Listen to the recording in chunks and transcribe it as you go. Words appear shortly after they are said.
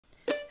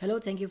Hello,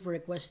 thank you for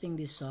requesting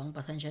this song.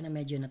 Pasensya na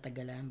medyo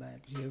natagalan,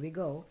 but here we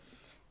go.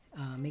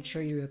 Make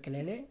sure your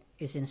ukulele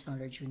is in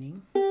standard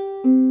tuning,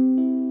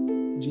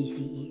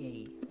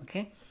 GCEA,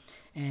 okay?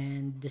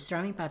 And the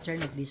strumming pattern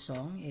of this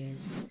song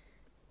is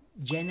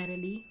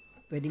generally,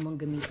 pwede mong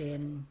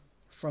gamitin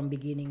from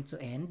beginning to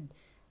end,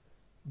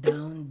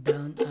 down,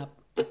 down, up,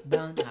 up,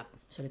 down, up.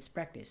 So let's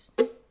practice.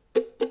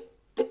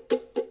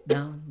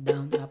 Down,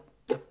 down, up,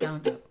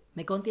 down, up.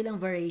 May konti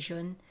lang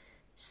variation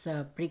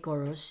sa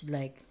pre-chorus,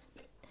 like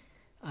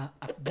up,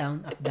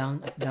 down, up, down,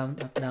 up, down,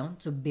 up, down,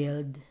 to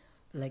build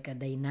like a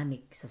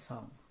dynamic sa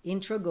song.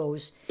 Intro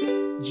goes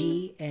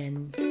G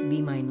and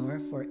B minor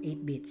for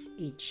 8 beats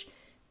each.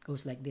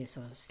 Goes like this.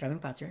 So strumming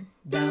pattern: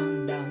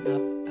 down, down,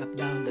 up,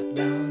 down,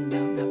 down,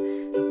 up,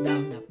 up,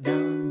 down, up,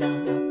 down,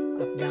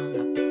 up, down,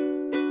 up.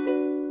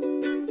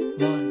 1,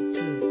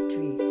 2,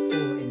 3,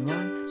 4, and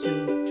 1,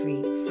 2,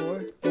 3,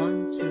 4.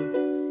 1,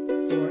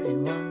 2, 4,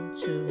 and 1,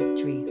 2,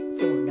 3,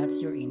 4.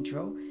 That's your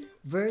intro.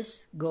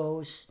 Verse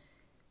goes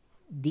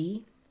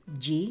D,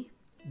 G,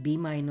 B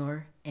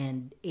minor,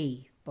 and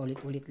A.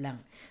 Paulit-ulit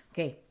lang.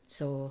 Okay,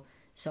 so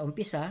sa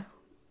umpisa,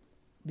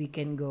 we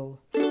can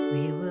go,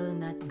 we will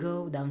not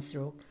go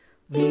downstroke,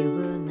 we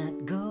will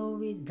not go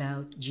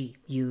without G,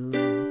 you,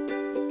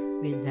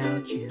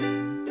 without you.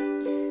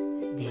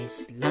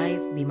 This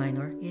life, B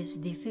minor, is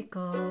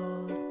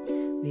difficult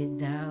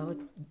without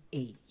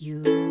A,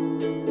 you.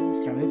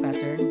 Strumming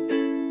pattern.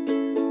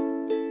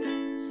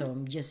 So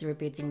I'm just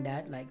repeating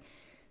that, like,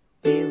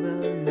 we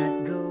will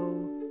not go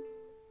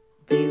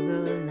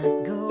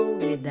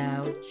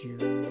without you.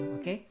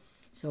 Okay,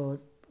 so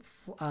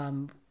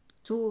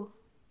 2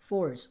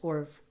 4s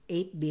or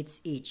 8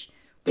 beats each.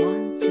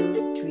 1,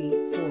 2,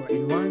 3, 4,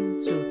 and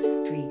 1,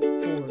 2, 3,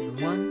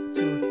 4, 1,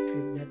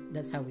 2, 3.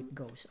 That's how it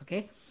goes.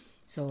 Okay,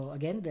 so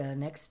again, the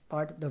next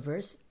part of the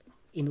verse,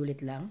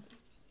 inulit lang.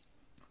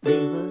 We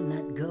will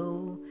not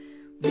go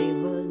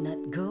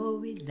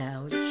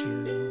without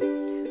you,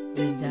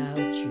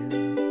 without you.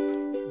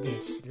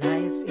 This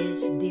life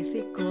is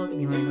difficult,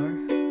 B minor,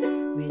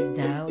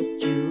 without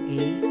you,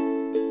 A.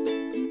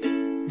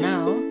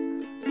 Now,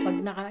 pag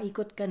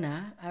nakaikot ka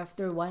na,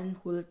 after one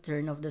whole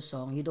turn of the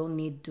song, you don't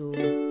need to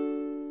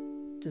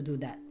do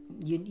that.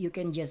 You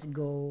can just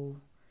go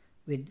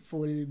with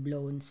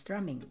full-blown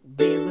strumming.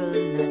 We will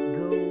not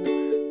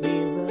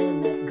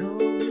go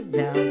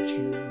without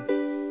you,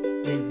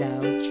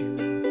 without you.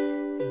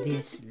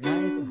 This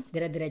life,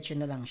 dire-diretso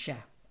na lang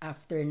siya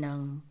after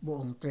ng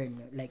buong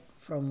turn, like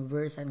from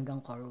verse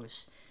hanggang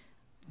chorus.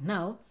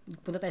 Now,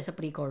 punta tayo sa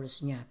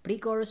pre-chorus niya.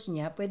 Pre-chorus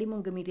niya, pwede mong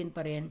gamitin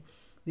pa rin.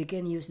 We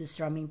can use the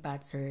strumming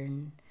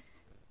pattern,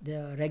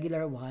 the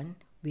regular one.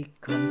 We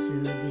come to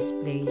this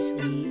place,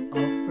 we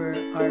offer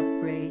our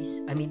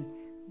praise.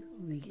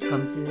 We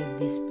come to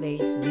this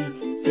place,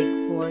 we seek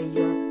for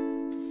your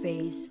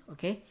face.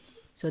 Okay?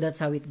 So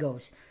that's how it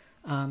goes.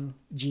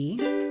 G,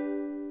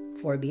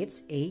 4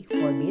 beats. A,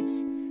 4 beats.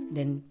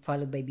 Then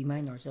followed by B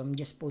minor. So I'm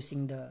just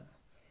posting the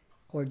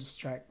chords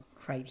chart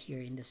right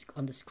here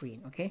on the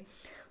screen. Okay,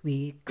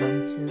 we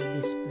come to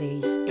this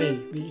place, A,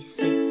 we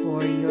seek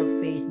for your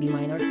face, B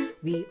minor,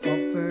 we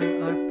offer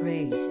our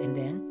praise, and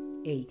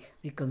then A,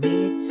 we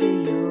commit to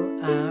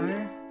you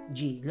our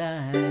G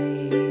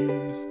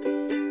lives.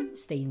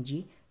 Stay in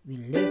G, we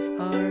lift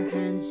our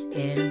hands,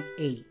 and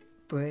A,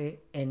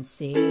 pray and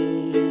say.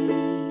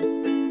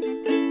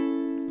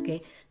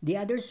 Okay, the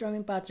other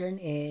strumming pattern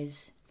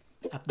is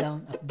up,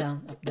 down, up,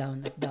 down, up,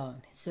 down, up,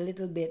 down. It's a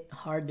little bit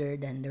harder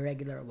than the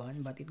regular one,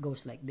 but it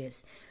goes like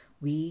this.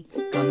 We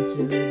come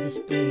to this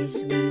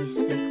place, we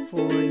seek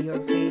for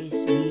your face,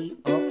 we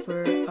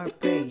offer our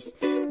praise,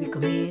 we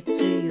commit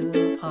to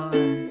you our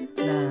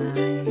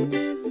lives,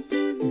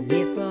 we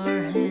lift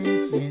our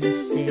hands and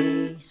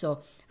say.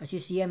 So, as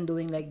you see, I'm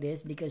doing like this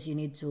because you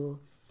need to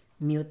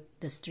mute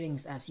the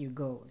strings as you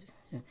go.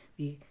 So,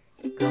 we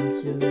come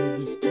to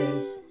this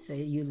place, so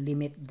you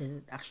limit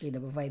the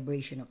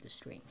vibration of the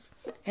strings.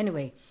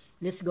 Anyway,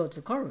 let's go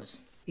to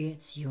chorus.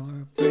 It's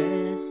your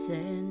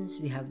presence,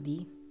 we have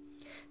D,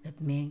 that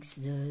makes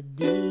the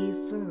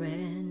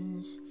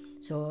difference.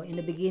 So in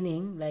the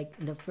beginning, like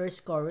in the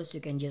first chorus, you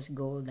can just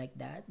go like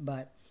that,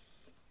 but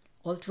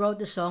all throughout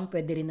the song,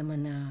 pwede rin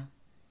naman na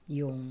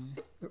yung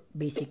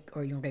basic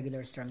or yung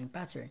regular strumming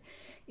pattern.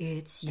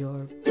 It's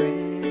your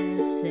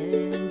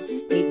presence,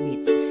 8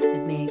 beats,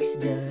 that makes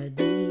the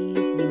D,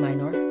 B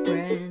minor,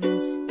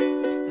 friends,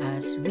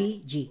 as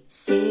we G,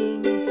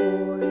 sing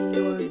for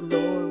your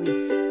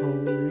glory,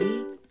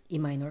 holy, E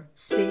minor,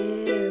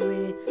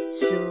 spirit,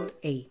 so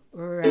A,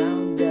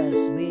 around us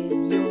with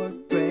your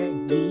prayer,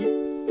 D,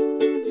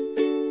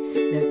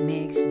 that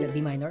makes the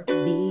B minor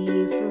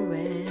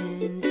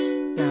difference.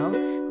 Now,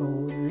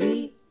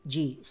 holy,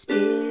 G,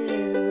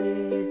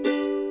 spirit,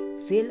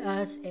 fill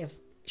us, F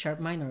sharp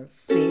minor,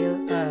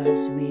 fill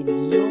us with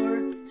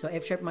your. So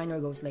F sharp minor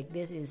goes like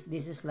this.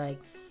 This is like,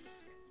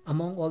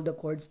 among all the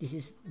chords, this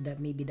is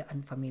maybe the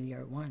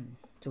unfamiliar one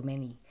to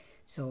many.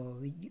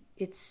 So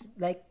it's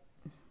like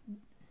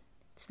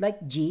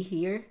G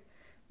here,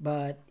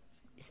 but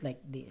it's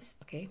like this.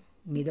 Okay,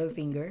 middle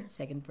finger,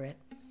 2nd fret.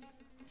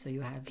 So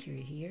you have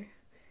here,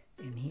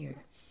 and here.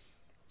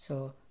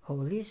 So,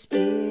 Holy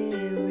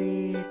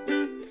Spirit,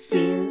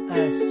 fill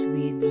us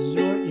with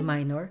your E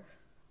minor,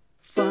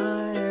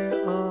 fire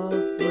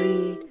of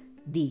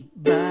D,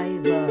 by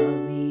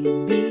we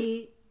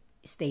B,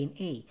 stay in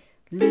A.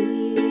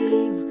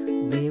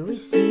 Live, we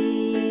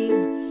receive,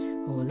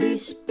 Holy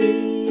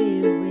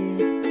Spirit,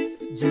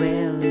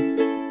 dwell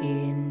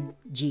in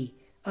G.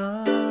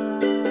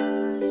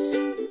 Us,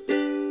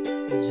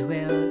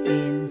 dwell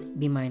in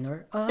B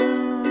minor. Us,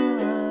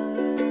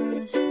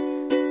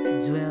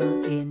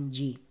 dwell in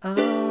G. Us,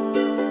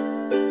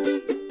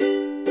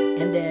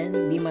 and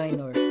then B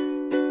minor.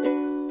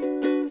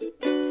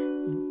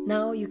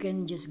 Now you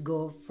can just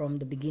go from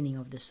the beginning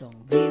of the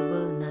song. We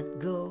will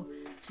not go.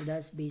 So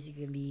that's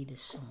basically the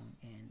song,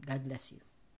 and God bless you.